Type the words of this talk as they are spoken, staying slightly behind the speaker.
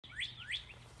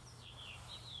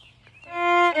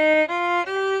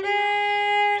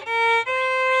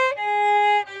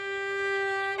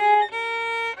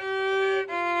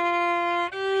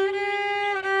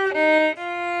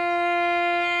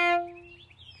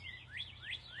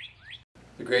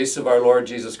grace of our Lord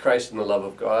Jesus Christ and the love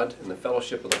of God and the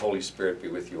fellowship of the Holy Spirit be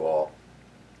with you all.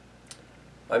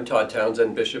 I'm Todd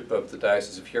Townsend, Bishop of the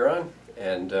Diocese of Huron,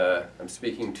 and I'm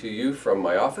speaking to you from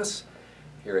my office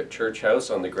here at Church House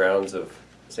on the grounds of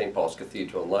St. Paul's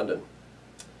Cathedral in London.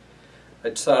 I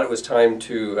just thought it was time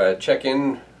to check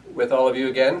in with all of you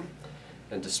again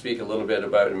and to speak a little bit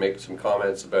about and make some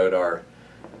comments about our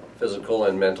physical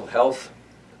and mental health,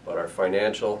 about our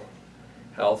financial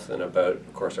health, and about,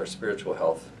 of course, our spiritual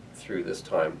health through this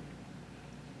time.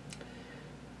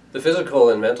 The physical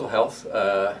and mental health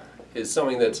is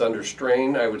something that's under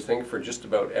strain, I would think, for just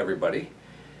about everybody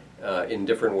in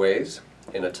different ways.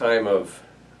 In a time of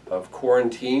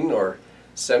quarantine or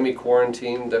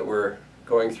semi-quarantine that we're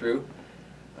going through,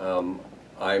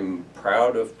 I'm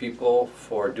proud of people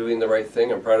for doing the right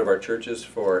thing. I'm proud of our churches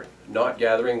for not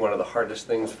gathering. One of the hardest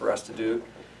things for us to do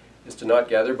is to not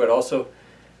gather, but also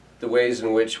the ways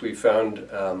in which we found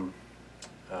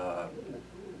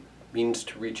means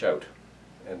to reach out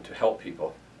and to help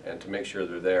people and to make sure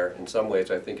they're there. In some ways,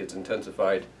 I think it's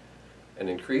intensified and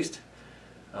increased.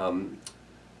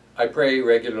 I pray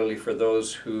regularly for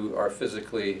those who are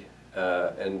physically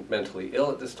and mentally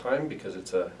ill at this time, because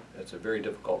it's a very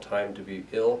difficult time to be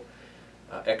ill.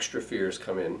 Extra fears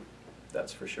come in,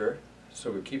 that's for sure. So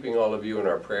we're keeping all of you in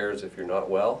our prayers if you're not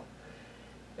well.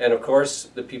 And of course,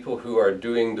 the people who are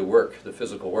doing the work, the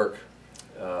physical work,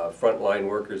 frontline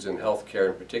workers in healthcare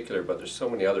in particular, but there's so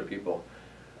many other people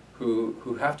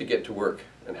who have to get to work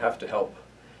and have to help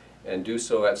and do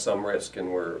so at some risk,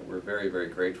 and we're very, very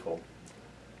grateful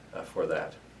for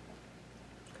that.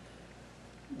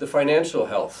 The financial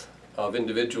health of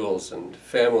individuals and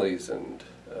families and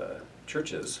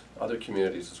churches, other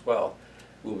communities as well,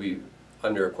 will be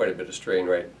under quite a bit of strain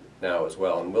right now as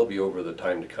well, and will be over the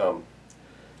time to come.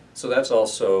 So that's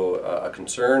also a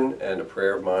concern and a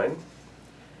prayer of mine.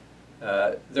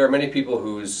 There are many people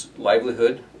whose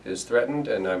livelihood is threatened,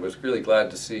 and I was really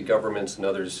glad to see governments and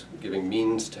others giving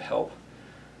means to help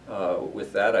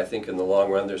with that. I think in the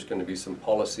long run there's going to be some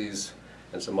policies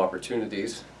and some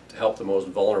opportunities to help the most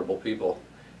vulnerable people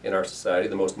in our society,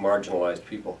 the most marginalized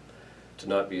people, to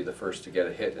not be the first to get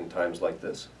a hit in times like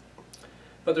this.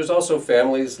 But there's also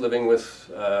families living with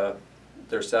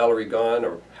their salary gone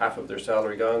or half of their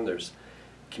salary gone. There's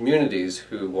communities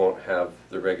who won't have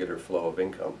the regular flow of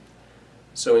income.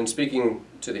 So in speaking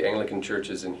to the Anglican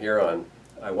churches in Huron,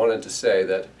 I wanted to say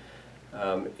that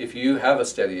if you have a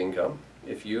steady income,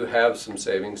 if you have some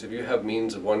savings, if you have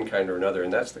means of one kind or another,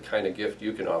 and that's the kind of gift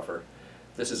you can offer,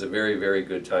 this is a very, very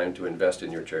good time to invest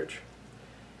in your church.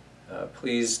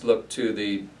 Please look to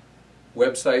the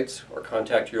websites or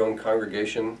contact your own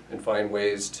congregation and find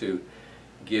ways to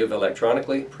give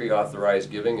electronically.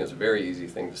 Pre-authorized giving is a very easy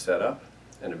thing to set up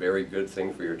and a very good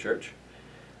thing for your church.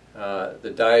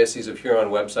 The Diocese of Huron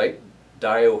website,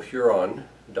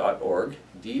 diohuron.org,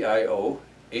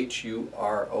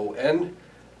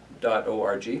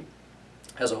 diohuron.org,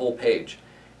 has a whole page.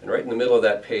 And right in the middle of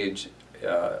that page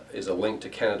is a link to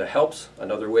Canada Helps,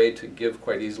 another way to give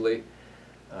quite easily,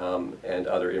 and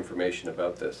other information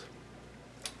about this.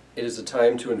 It is a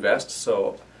time to invest,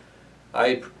 so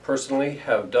I personally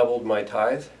have doubled my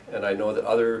tithe, and I know that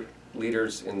other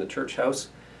leaders in the church house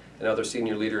and other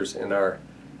senior leaders in our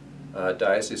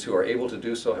diocese who are able to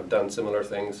do so have done similar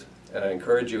things, and I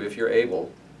encourage you, if you're able,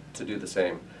 to do the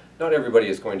same. Not everybody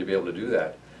is going to be able to do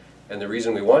that, and the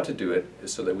reason we want to do it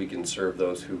is so that we can serve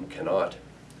those who cannot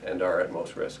and are at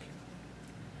most risk.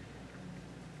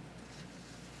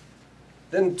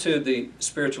 Then to the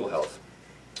spiritual health,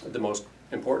 the most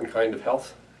important kind of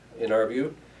health in our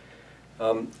view.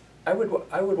 I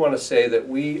would want to say that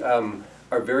we are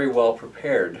very well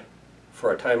prepared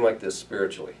for a time like this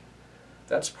spiritually.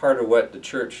 That's part of what the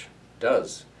church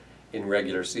does in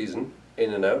regular season,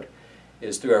 in and out,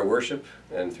 is through our worship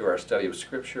and through our study of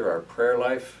Scripture, our prayer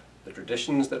life, the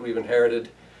traditions that we've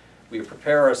inherited. We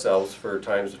prepare ourselves for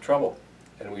times of trouble,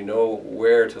 and we know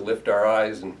where to lift our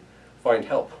eyes and find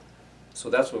help. So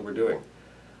that's what we're doing.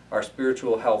 Our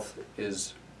spiritual health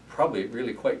is probably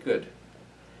really quite good,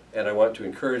 and I want to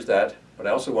encourage that, but I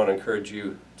also want to encourage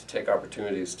you to take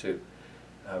opportunities to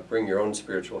bring your own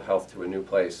spiritual health to a new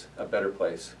place, a better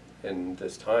place in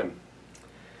this time.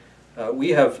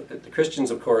 The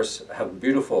Christians, of course, have a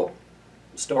beautiful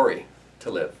story to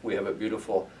live. We have a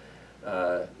beautiful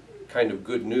kind of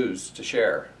good news to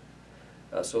share.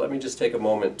 So let me just take a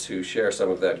moment to share some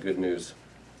of that good news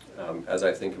as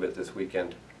I think of it this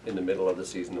weekend in the middle of the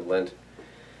season of Lent.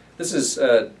 This is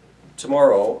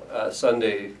tomorrow,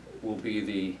 Sunday, will be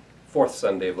the fourth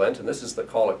Sunday of Lent, and this is the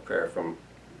collect prayer from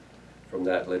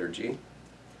that liturgy.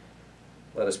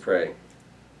 Let us pray.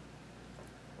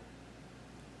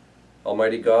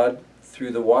 Almighty God,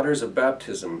 through the waters of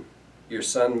baptism, your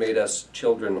Son made us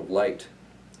children of light.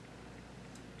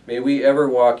 May we ever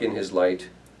walk in his light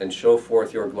and show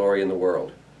forth your glory in the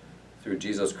world. Through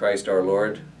Jesus Christ our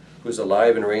Lord, who is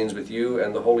alive and reigns with you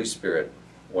and the Holy Spirit,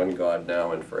 one God,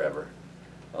 now and forever.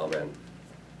 Amen.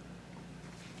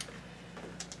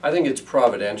 I think it's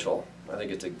providential. I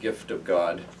think it's a gift of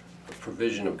God, a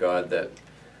provision of God, that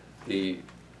the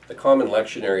common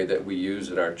lectionary that we use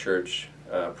in our church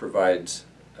provides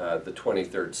the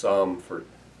 23rd Psalm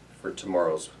for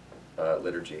tomorrow's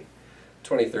liturgy.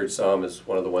 23rd Psalm is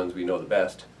one of the ones we know the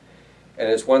best, and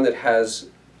it's one that has,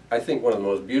 I think, one of the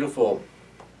most beautiful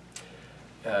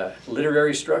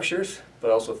literary structures,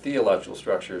 but also theological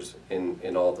structures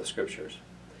in all the scriptures.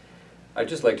 I'd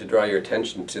just like to draw your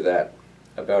attention to that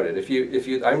about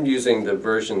it. I'm using the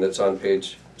version that's on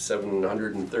page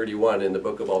 731 in the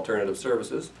Book of Alternative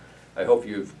Services. I hope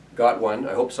you've got one.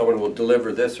 I hope someone will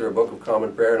deliver this or a Book of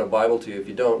Common Prayer and a Bible to you if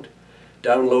you don't.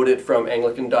 Download it from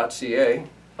Anglican.ca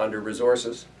under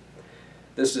Resources.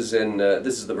 This is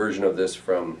the version of this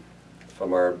from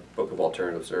our Book of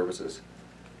Alternative Services.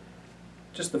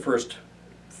 Just the first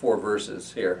 4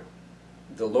 verses here.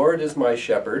 The Lord is my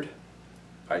shepherd,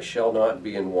 I shall not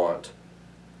be in want.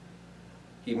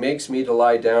 He makes me to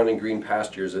lie down in green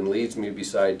pastures and leads me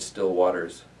beside still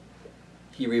waters.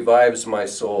 He revives my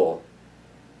soul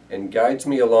and guides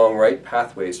me along right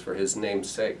pathways for his name's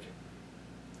sake.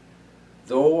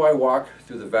 Though I walk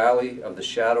through the valley of the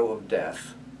shadow of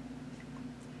death.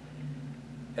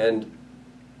 And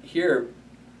here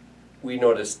we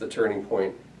notice the turning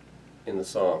point in the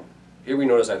psalm. Here we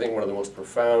notice, I think, one of the most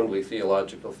profoundly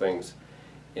theological things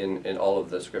in all of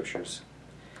the scriptures.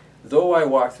 Though I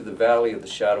walk through the valley of the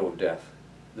shadow of death.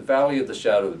 The valley of the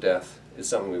shadow of death is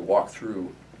something we walk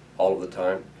through all of the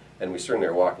time, and we certainly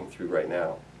are walking through right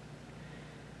now.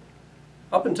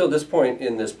 Up until this point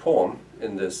in this poem,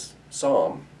 in this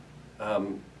psalm,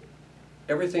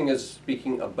 everything is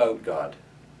speaking about God.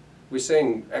 We're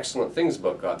saying excellent things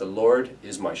about God. The Lord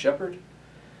is my shepherd,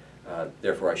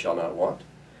 therefore I shall not want.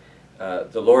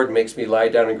 The Lord makes me lie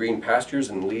down in green pastures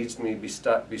and leads me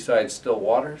beside still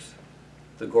waters.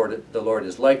 The Lord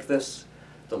is like this.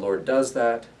 The Lord does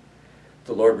that.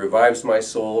 The Lord revives my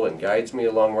soul and guides me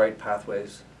along right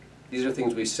pathways. These are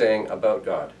things we sang about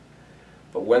God.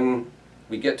 But when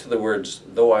we get to the words,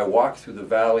 though I walk through the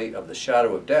valley of the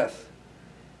shadow of death,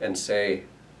 and say,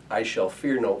 I shall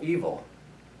fear no evil,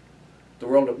 the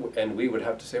world, and we would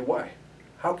have to say, why?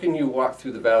 How can you walk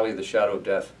through the valley of the shadow of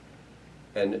death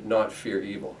and not fear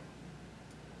evil?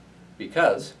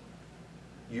 Because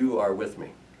you are with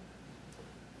me.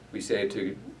 We say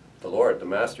to the Lord, the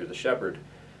Master, the Shepherd,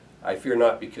 I fear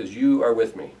not because you are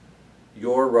with me.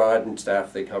 Your rod and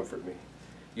staff, they comfort me.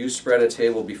 You spread a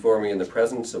table before me in the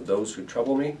presence of those who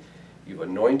trouble me. You've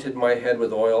anointed my head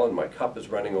with oil, and my cup is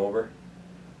running over.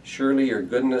 Surely your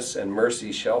goodness and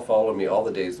mercy shall follow me all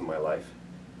the days of my life,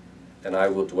 and I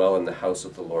will dwell in the house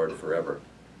of the Lord forever.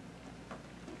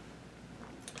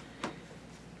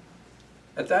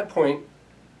 At that point,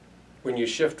 when you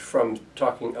shift from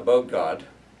talking about God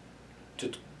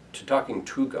to talking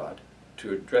to God,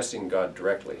 to addressing God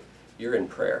directly, you're in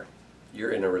prayer.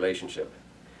 You're in a relationship.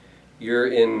 You're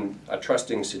in a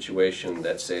trusting situation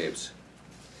that saves.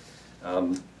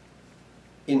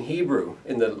 In Hebrew,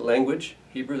 in the language,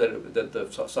 Hebrew that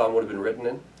the psalm would have been written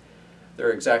in, there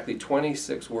are exactly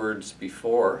 26 words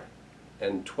before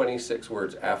and 26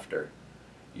 words after,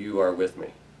 you are with me.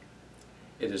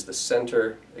 It is the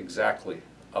center exactly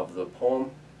of the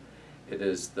poem. It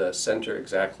is the center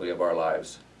exactly of our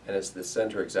lives. And it's the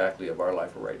center exactly of our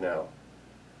life right now.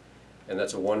 And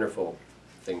that's a wonderful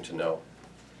thing to know.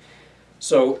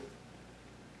 So,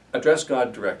 address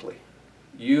God directly.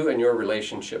 You and your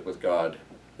relationship with God,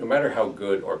 no matter how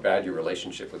good or bad your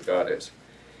relationship with God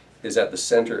is at the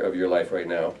center of your life right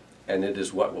now, and it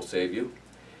is what will save you.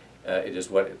 It is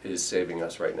what is saving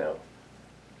us right now.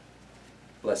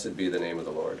 Blessed be the name of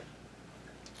the Lord.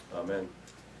 Amen.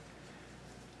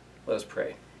 Let us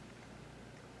pray.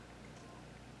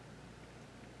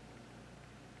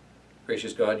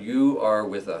 Gracious God, you are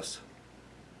with us,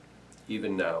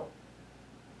 even now.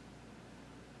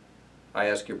 I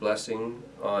ask your blessing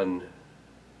on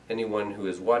anyone who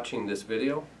is watching this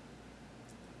video.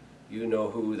 You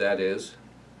know who that is.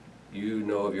 You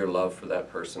know of your love for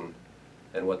that person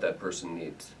and what that person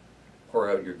needs. Pour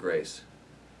out your grace.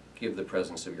 Give the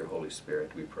presence of your Holy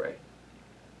Spirit, we pray.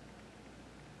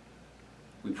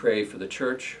 We pray for the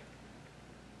church.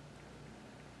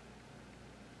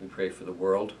 We pray for the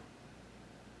world.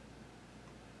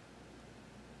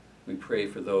 We pray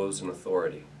for those in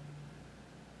authority.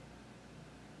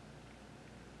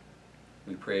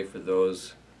 We pray for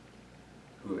those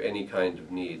who have any kind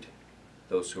of need,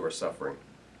 those who are suffering.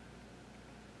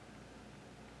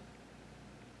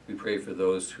 We pray for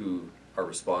those who are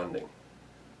responding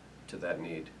to that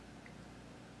need.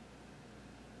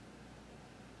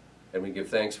 And we give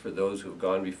thanks for those who have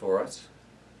gone before us,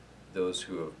 those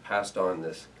who have passed on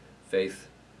this faith,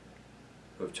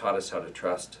 who have taught us how to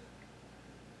trust,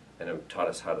 and have taught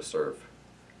us how to serve.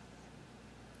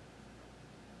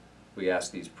 We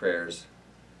ask these prayers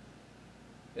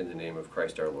in the name of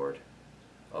Christ our Lord.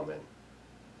 Amen.